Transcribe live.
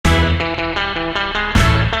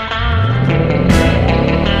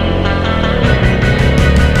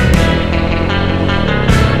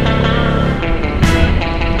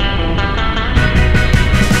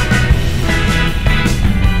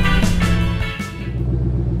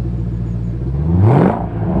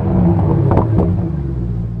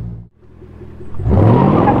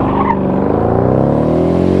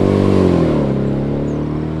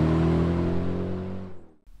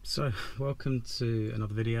So welcome to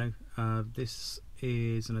another video. This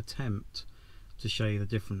is an attempt to show you the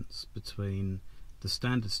difference between the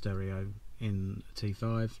standard stereo in a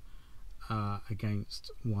T5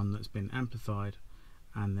 against one that's been amplified,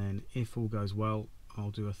 and then if all goes well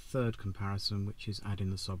I'll do a third comparison, which is adding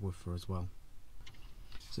the subwoofer as well.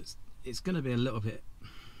 So it's going to be a little bit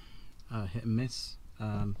hit and miss.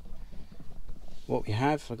 What we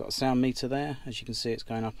have, I've got a sound meter there, as you can see it's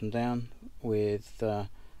going up and down with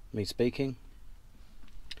me speaking.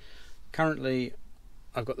 Currently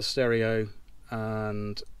I've got the stereo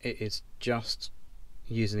and it is just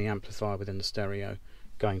using the amplifier within the stereo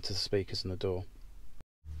going to the speakers in the door.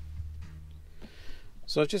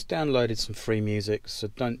 So I've just downloaded some free music, so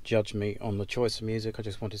don't judge me on the choice of music, I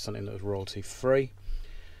just wanted something that was royalty free.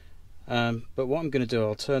 But what I'm going to do,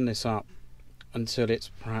 I'll turn this up until it's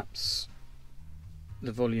perhaps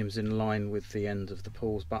the volume's in line with the end of the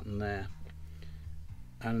pause button there,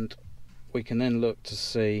 and we can then look to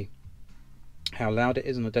see how loud it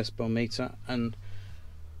is on the decibel meter. And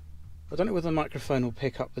I don't know whether the microphone will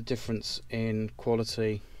pick up the difference in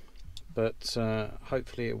quality, but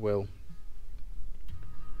hopefully it will.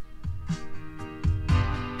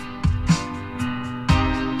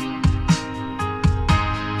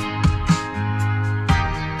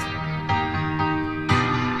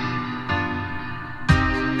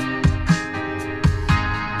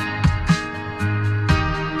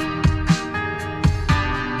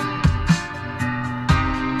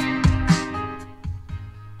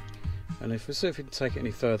 And if we see if we can take it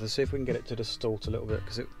any further, see if we can get it to distort a little bit,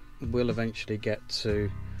 because it will eventually get to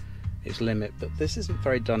its limit. But this isn't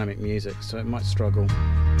very dynamic music, so it might struggle.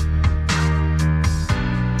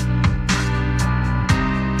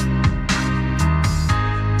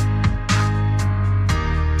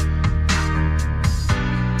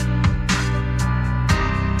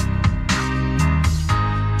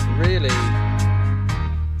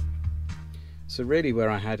 So really where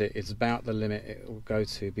I had it is about the limit it will go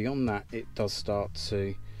to. Beyond that it does start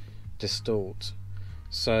to distort.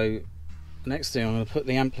 So next thing, I'm going to put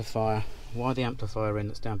the amplifier, wire the amplifier in,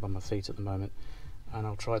 that's down by my feet at the moment, and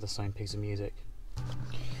I'll try the same piece of music.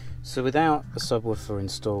 So without a subwoofer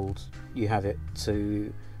installed, you have it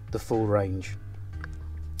to the full range.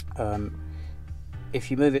 If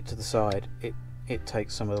you move it to the side, it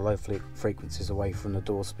takes some of the low frequencies away from the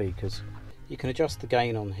door speakers. You can adjust the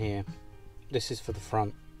gain on here. This is for the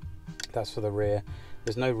front, that's for the rear.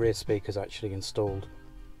 There's no rear speakers actually installed,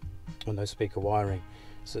 or no speaker wiring,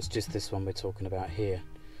 so it's just this one we're talking about here.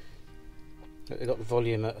 We've got the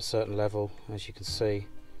volume at a certain level, as you can see.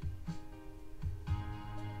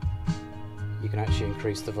 You can actually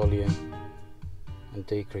increase the volume and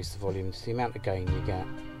decrease the volume. It's the amount of gain you get.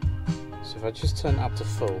 So if I just turn it up to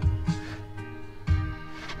full,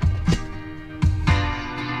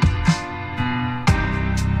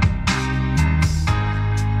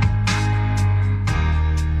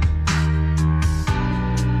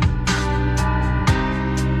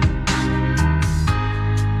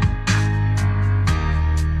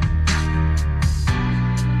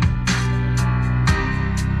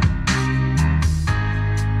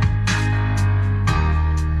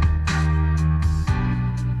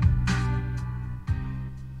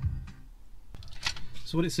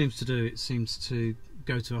 so what it seems to do, it seems to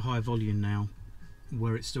go to a higher volume now,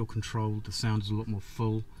 where it's still controlled. The sound is a lot more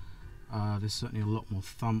full. There's certainly a lot more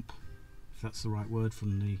thump, if that's the right word,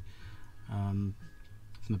 from the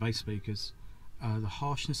bass speakers. The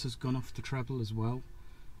harshness has gone off the treble as well.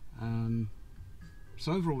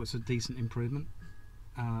 So overall it's a decent improvement.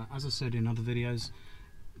 As I said in other videos,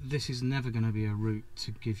 this is never going to be a route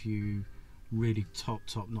to give you really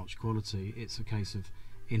top-notch quality. It's a case of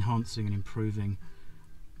enhancing and improving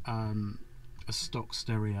a stock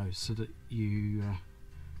stereo, so that you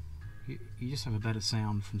just have a better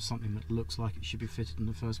sound from something that looks like it should be fitted in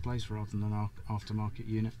the first place, rather than an aftermarket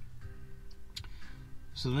unit.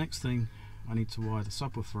 So the next thing, I need to wire the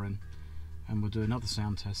subwoofer in, and we'll do another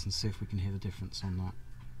sound test and see if we can hear the difference on that.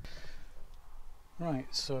 Right,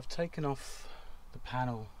 so I've taken off the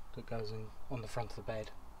panel that goes in on the front of the bed,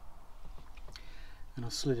 and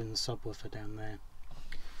I've slid in the subwoofer down there.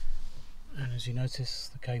 And as you notice,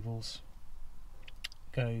 the cables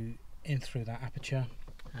go in through that aperture,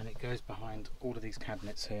 and it goes behind all of these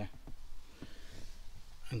cabinets here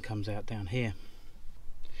and comes out down here.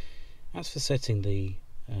 As for setting the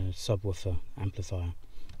subwoofer amplifier,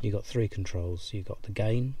 you've got three controls. You've got the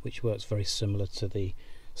gain, which works very similar to the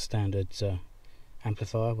standard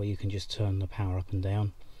amplifier, where you can just turn the power up and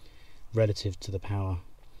down relative to the power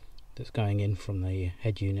that's going in from the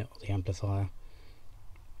head unit or the amplifier,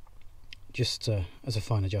 just as a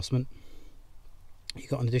fine adjustment. You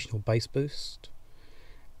got an additional bass boost,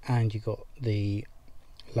 and you got the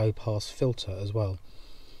low pass filter as well.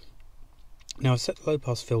 Now I've set the low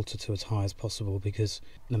pass filter to as high as possible because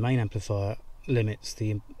the main amplifier limits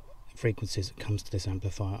the frequencies that comes to this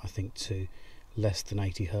amplifier, I think, to less than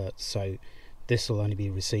 80 Hertz. So this will only be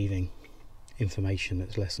receiving information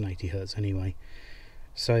that's less than 80 Hertz anyway.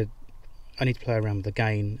 So I need to play around with the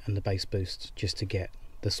gain and the bass boost just to get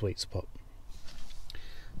the sweet spot.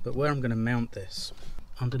 But where I'm going to mount this,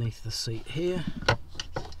 underneath the seat here,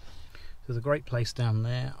 there's a great place down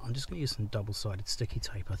there. I'm just going to use some double-sided sticky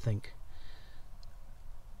tape, I think,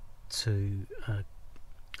 to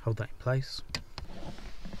hold that in place.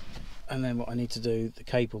 And then what I need to do, the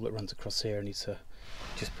cable that runs across here, I need to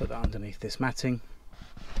just put that underneath this matting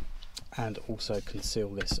and also conceal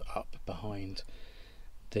this up behind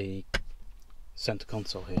the center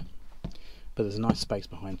console here. But there's a nice space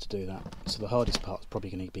behind to do that. So the hardest part is probably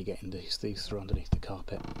going to be getting these through underneath the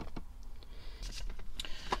carpet.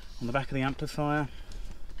 On the back of the amplifier,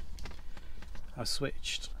 I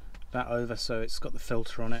switched that over so it's got the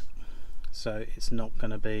filter on it. So it's not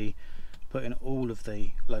going to be putting all of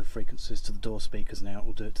the low frequencies to the door speakers now. It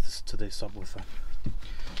will do it to the subwoofer.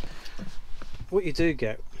 What you do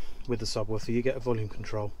get with the subwoofer, you get a volume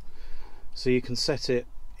control. So you can set it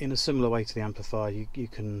in a similar way to the amplifier. You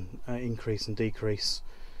can increase and decrease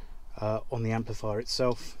on the amplifier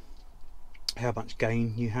itself how much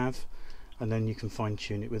gain you have, and then you can fine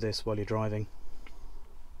tune it with this while you're driving.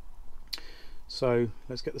 So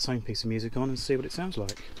let's get the same piece of music on and see what it sounds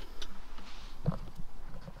like.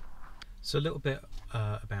 So a little bit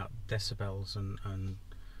about decibels and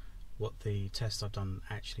what the test I've done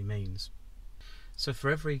actually means. So for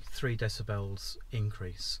every 3 decibels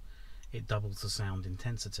increase, it doubles the sound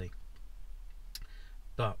intensity.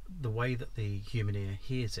 But the way that the human ear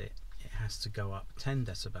hears it, it has to go up 10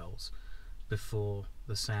 decibels before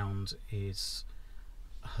the sound is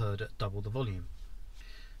heard at double the volume.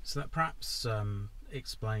 So that perhaps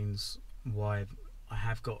explains why I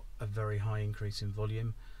have got a very high increase in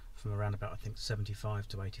volume from around about, I think, 75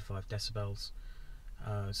 to 85 decibels.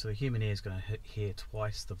 So the human ear is going to hear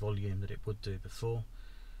twice the volume that it would do before.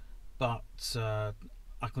 But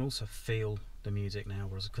I can also feel the music now,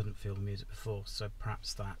 whereas I couldn't feel the music before. So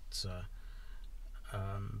perhaps that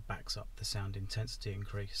backs up the sound intensity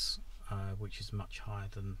increase, which is much higher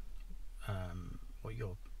than what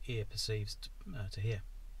your ear perceives to hear.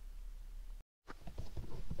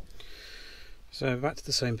 So back to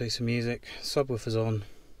the same piece of music, subwoofer's on,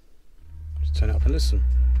 just turn it up and listen.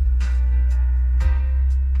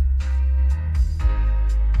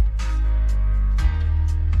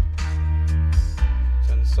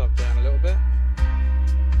 Turn the sub down a little bit.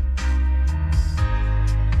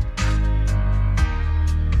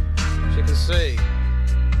 As you can see,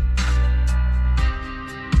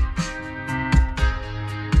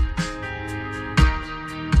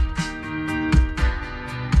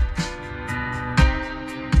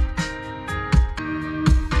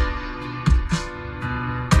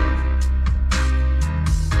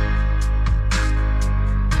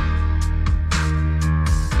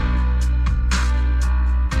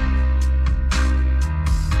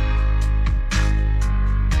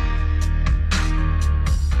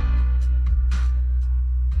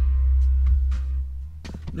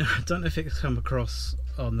 I don't know if it's come across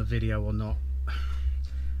on the video or not.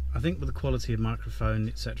 I think with the quality of microphone,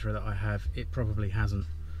 etc. that I have, it probably hasn't.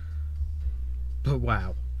 But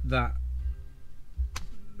wow, that,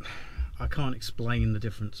 I can't explain the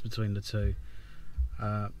difference between the two.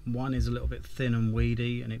 One is a little bit thin and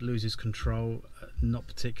weedy and it loses control, not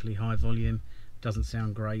particularly high volume, doesn't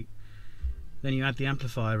sound great. Then you add the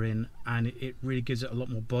amplifier in and it really gives it a lot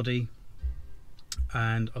more body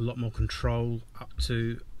and a lot more control, up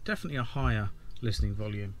to definitely a higher listening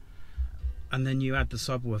volume. And then you add the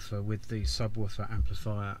subwoofer with the subwoofer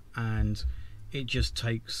amplifier and it just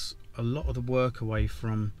takes a lot of the work away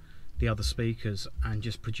from the other speakers and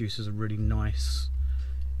just produces a really nice,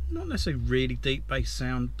 not necessarily really deep bass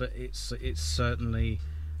sound, but it's certainly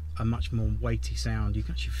a much more weighty sound. You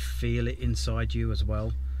can actually feel it inside you as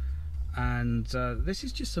well. And this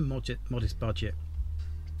is just a modest budget.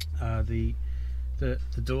 The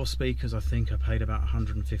door speakers, I think I paid about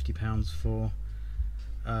 £150 for.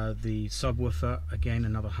 The subwoofer, again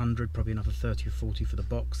another 100, probably another 30 or 40 for the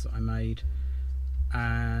box that I made.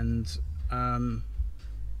 And I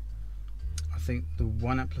think the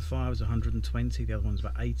one amplifier was 120, the other one's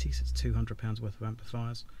about 80, so it's £200 worth of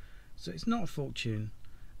amplifiers. So it's not a fortune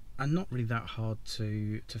and not really that hard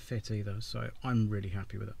to fit either, so I'm really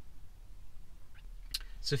happy with it.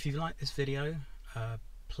 So if you like this video,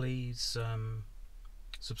 please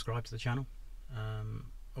subscribe to the channel,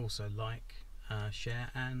 Also like, share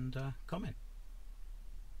and comment.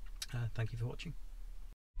 Thank you for watching.